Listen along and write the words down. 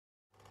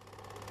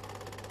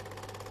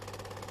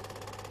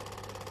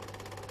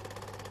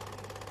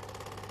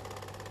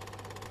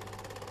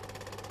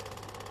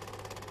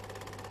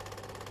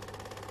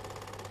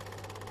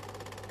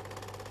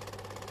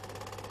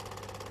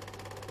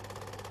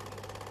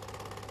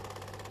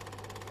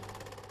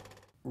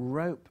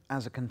Rope,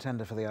 as a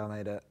contender for the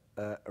Almeida,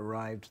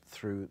 arrived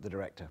through the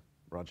director,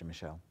 Roger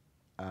Michell,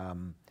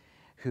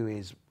 who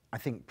is, I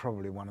think,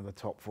 probably one of the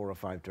top 4 or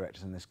 5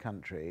 directors in this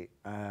country.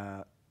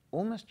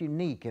 Almost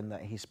unique in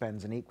that he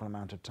spends an equal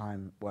amount of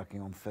time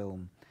working on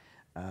film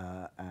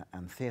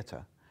and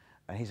theatre.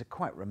 He's a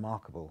quite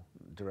remarkable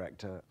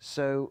director.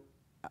 So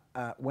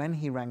when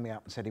he rang me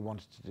up and said he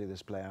wanted to do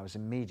this play, I was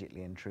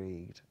immediately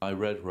intrigued. I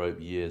read Rope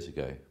years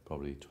ago,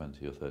 probably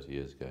 20 or 30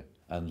 years ago,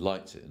 and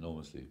liked it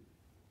enormously.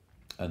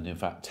 And in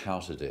fact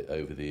touted it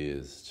over the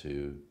years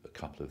to a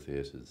couple of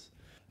theatres.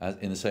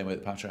 In the same way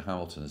that Patrick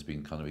Hamilton has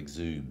been kind of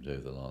exhumed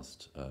over the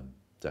last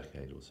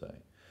decade or so.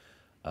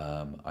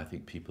 I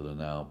think people are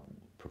now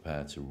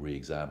prepared to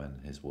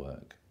re-examine his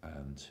work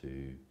and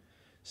to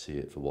see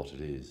it for what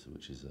it is,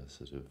 which is a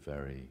sort of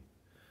very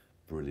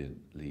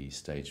brilliantly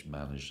stage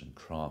managed and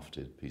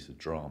crafted piece of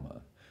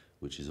drama,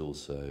 which is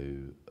also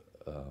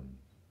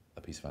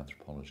a piece of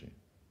anthropology.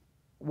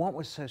 What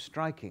was so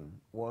striking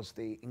was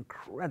the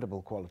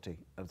incredible quality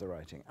of the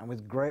writing, and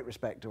with great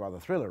respect to other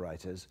thriller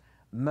writers,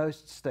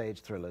 most stage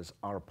thrillers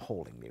are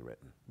appallingly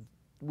written.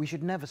 We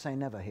should never say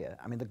never here.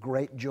 I mean, the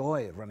great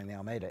joy of running the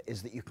Almeida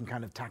is that you can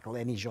kind of tackle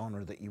any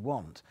genre that you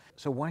want.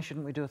 So why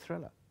shouldn't we do a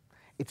thriller?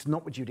 It's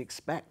not what you'd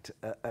expect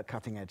a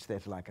cutting-edge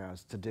theatre like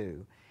ours to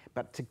do,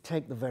 but to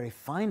take the very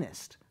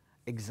finest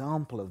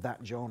example of that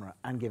genre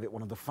and give it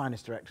one of the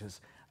finest directors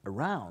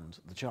around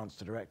the chance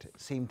to direct it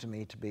seemed to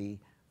me to be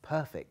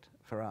perfect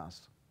for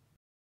us.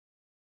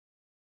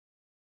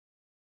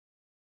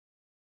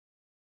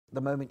 The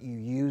moment you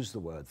use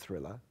the word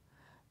thriller,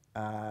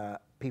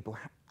 people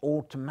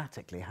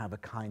automatically have a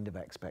kind of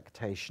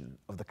expectation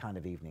of the kind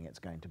of evening it's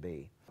going to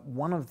be.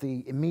 One of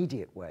the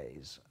immediate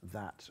ways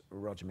that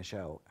Roger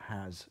Michell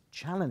has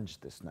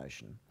challenged this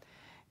notion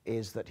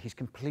is that he's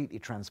completely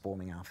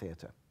transforming our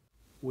theatre.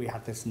 We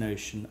had this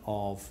notion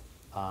of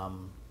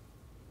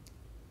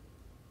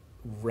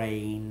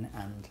rain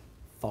and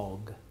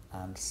fog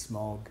and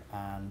smog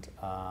and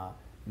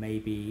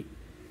maybe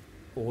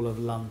all of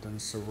London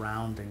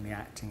surrounding the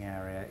acting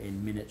area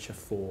in miniature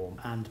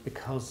form. And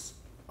because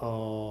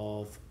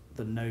of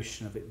the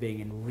notion of it being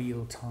in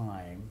real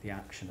time, the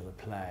action of the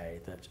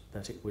play,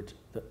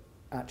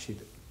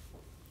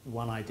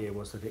 one idea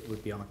was that it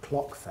would be on a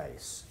clock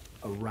face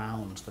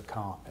around the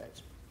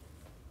carpet,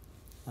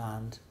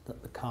 and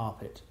that the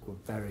carpet would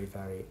very,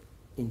 very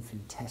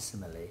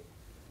infinitesimally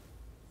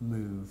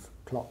move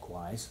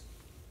clockwise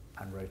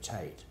and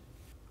rotate.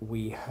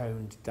 We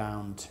honed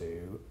down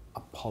to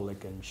a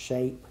polygon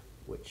shape,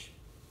 which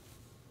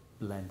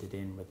blended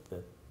in with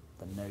the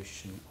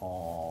notion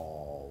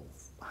of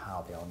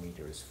how the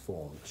Almeida is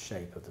formed, the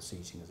shape of the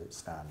seating as it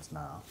stands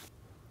now.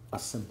 A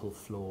simple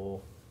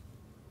floor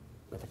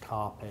with a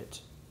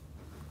carpet,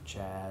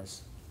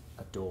 chairs,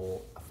 a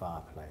door, a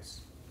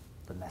fireplace,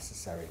 the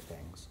necessary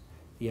things.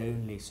 The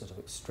only sort of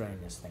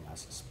extraneous thing, I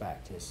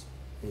suspect, is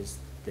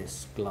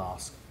this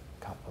glass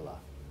cupola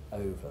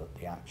over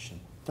the action.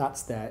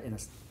 That's there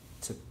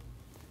to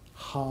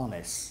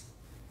harness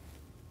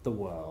the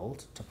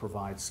world, to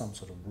provide some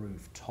sort of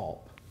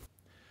rooftop.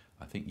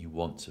 I think you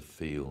want to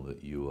feel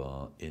that you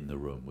are in the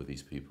room with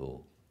these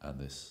people and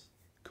this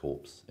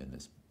corpse in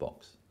this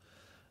box.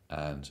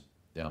 And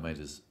the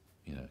Almeida's,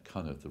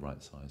 kind of the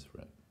right size for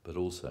it. But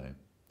also,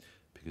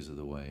 because of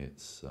the way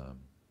it's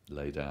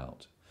laid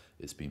out,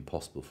 it's been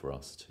possible for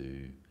us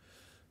to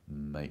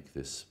make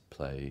this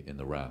play in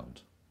the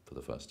round for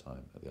the first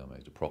time at the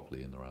Almeida,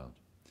 properly in the round.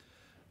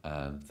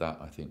 And that,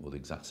 I think, will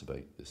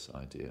exacerbate this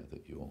idea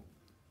that you're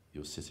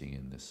sitting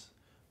in this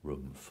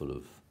room full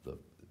of the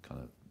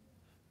kind of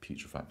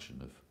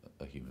putrefaction of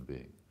a human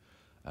being,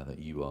 and that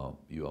you are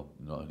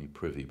not only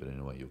privy, but in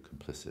a way you're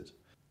complicit.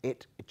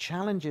 It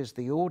challenges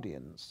the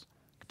audience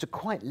to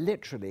quite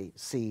literally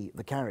see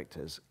the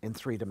characters in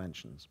 3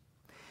 dimensions,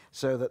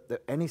 so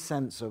that any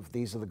sense of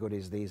these are the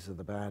goodies, these are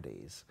the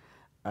baddies,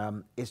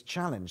 is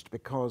challenged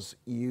because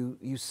you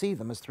see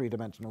them as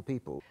 3-dimensional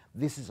people.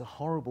 This is a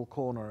horrible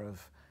corner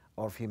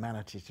of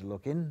humanity to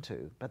look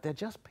into, but they're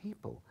just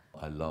people.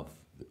 I love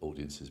the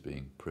audiences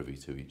being privy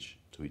to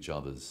each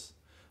other's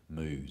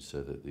mood,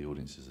 so that the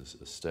audiences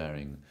are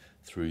staring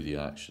through the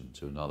action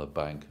to another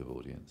bank of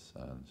audience,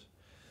 and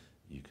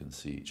you can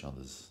see each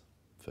other's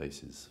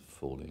faces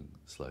falling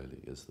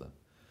slowly as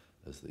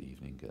the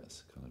evening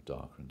gets kind of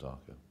darker and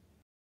darker.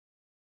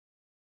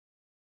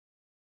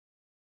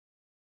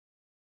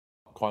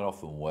 Quite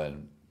often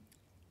when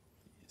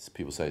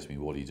people say to me,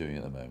 "What are you doing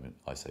at the moment?"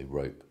 I say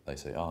Rope. They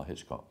say,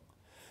 Hitchcock.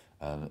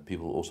 And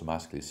people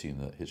automatically assume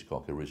that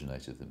Hitchcock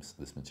originated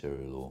this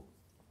material or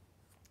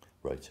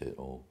wrote it,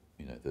 or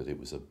that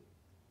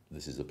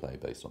this is a play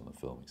based on the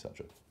film,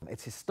 etc.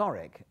 It's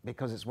historic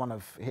because it's one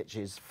of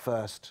Hitch's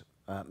first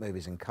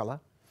movies in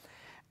colour,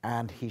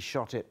 and he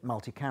shot it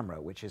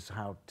multi-camera, which is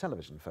how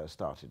television first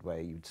started, where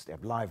you'd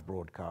have live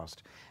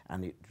broadcast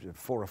and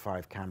 4 or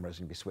 5 cameras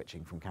and you'd be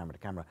switching from camera to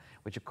camera,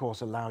 which of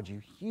course allowed you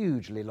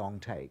hugely long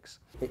takes.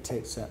 It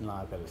takes certain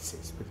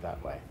liabilities, put it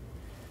that way.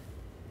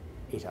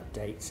 It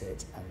updates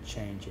it and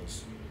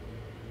changes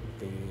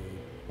the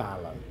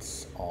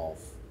balance of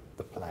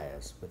the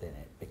players within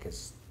it,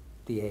 because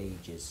the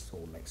age is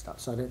all mixed up.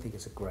 So I don't think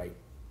it's a great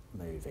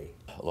movie.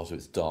 A lot of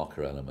its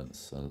darker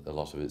elements and a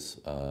lot of its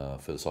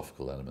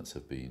philosophical elements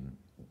have been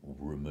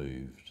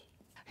removed.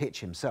 Hitch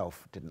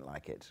himself didn't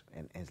like it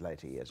in his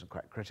later years and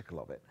quite critical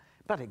of it,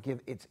 but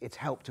it's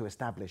helped to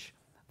establish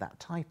that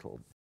title.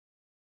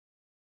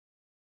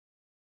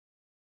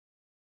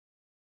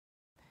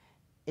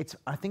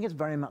 I think it's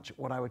very much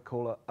what I would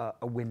call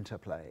a winter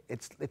play.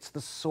 It's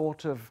the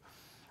sort of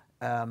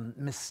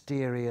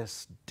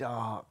mysterious,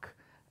 dark,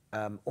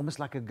 almost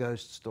like a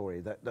ghost story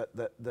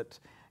that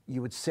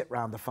you would sit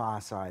round the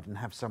fireside and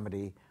have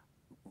somebody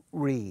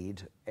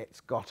read.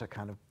 It's got a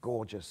kind of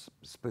gorgeous,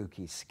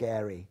 spooky,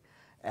 scary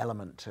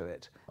element to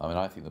it. I mean,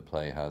 I think the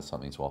play has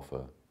something to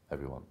offer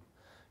everyone.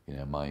 You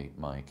know,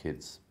 my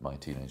kids, my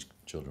teenage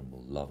children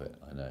will love it,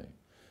 I know.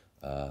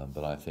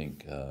 But I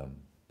think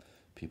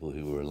people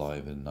who were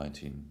alive in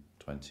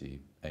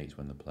 1928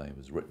 when the play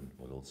was written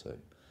will also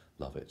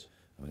love it.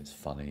 I mean, it's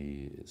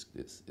funny,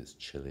 it's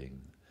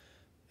chilling,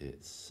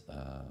 it's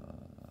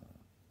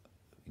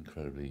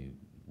incredibly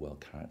well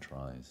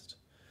characterised,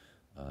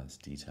 it's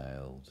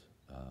detailed,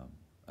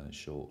 and it's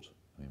short.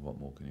 I mean, what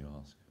more can you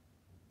ask?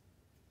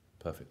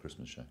 Perfect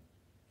Christmas show.